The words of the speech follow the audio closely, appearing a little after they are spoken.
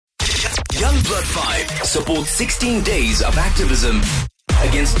Youngblood 5 supports 16 days of activism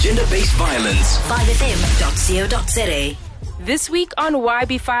against gender-based violence. 5fm.co.za. This week on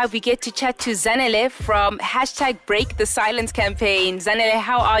YB5, we get to chat to Zanele from #Break the Silence campaign. Zanele,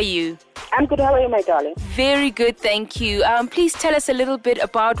 how are you? I'm good. How are you, my darling? Very good, thank you. Please tell us a little bit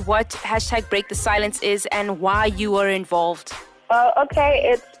about what #Break the Silence is and why you are involved.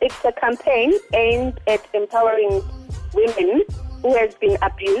 Okay, it's a campaign aimed at empowering women who has been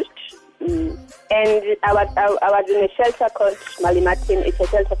abused. And I was in a shelter called Malimatin. It's a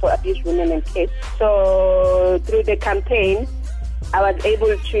shelter for abused women and kids. So through the campaign, I was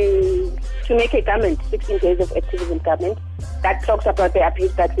able to make a garment, 16 days of activism garment, that talks about the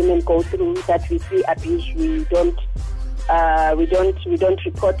abuse that women go through, that we see abuse, we don't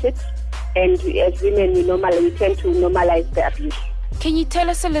report it, and as women we tend to normalize the abuse. Can you tell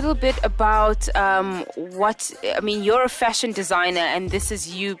us a little bit about you're a fashion designer, and this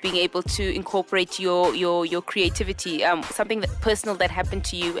is you being able to incorporate your creativity, something personal that happened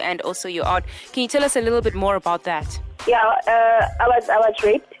to you, and also your art. Can you tell us a little bit more about that? Yeah, I was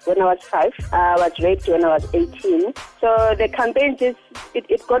raped when I was 5. I was raped when I was 18. So the campaign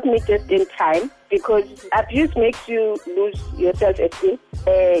it got me just in time, because abuse makes you lose your self-esteem.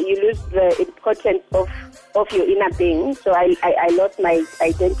 You lose the importance of your inner being. So I lost my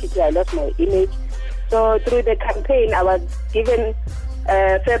identity, I lost my image. So through the campaign, I was given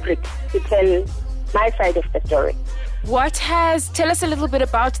fabric to tell my side of the story. Tell us a little bit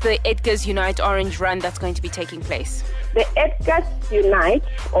about the Edgar's Unite Orange Run that's going to be taking place. The Edgar's Unite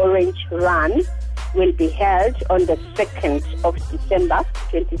Orange Run will be held on the 2nd of December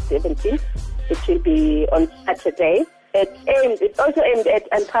 2017. It will be on Saturday. It's also aimed at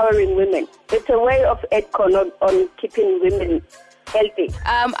empowering women. It's a way of EDCON on keeping women healthy.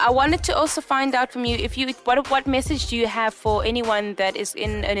 I wanted to also find out from you what message do you have for anyone that is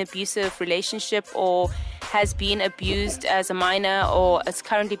in an abusive relationship or has been abused as a minor or is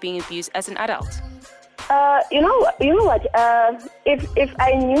currently being abused as an adult? You know what? If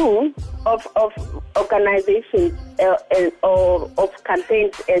I knew of organizations or of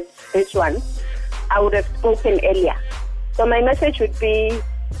campaigns as this one, I would have spoken earlier. So my message would be: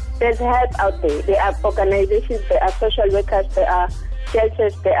 there's help out there. There are organizations, there are social workers, there are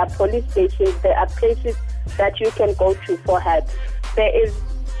shelters, there are police stations, there are places that you can go to for help. There is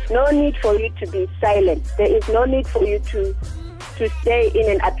no need for you to be silent. There is no need for you to stay in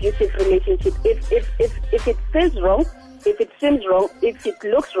an abusive relationship. If it feels wrong, if it seems wrong, if it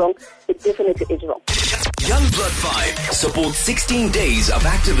looks wrong, it definitely is wrong. Youngblood 5 supports 16 days of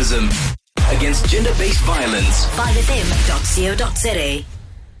activism against gender-based violence. 5fm.co.za.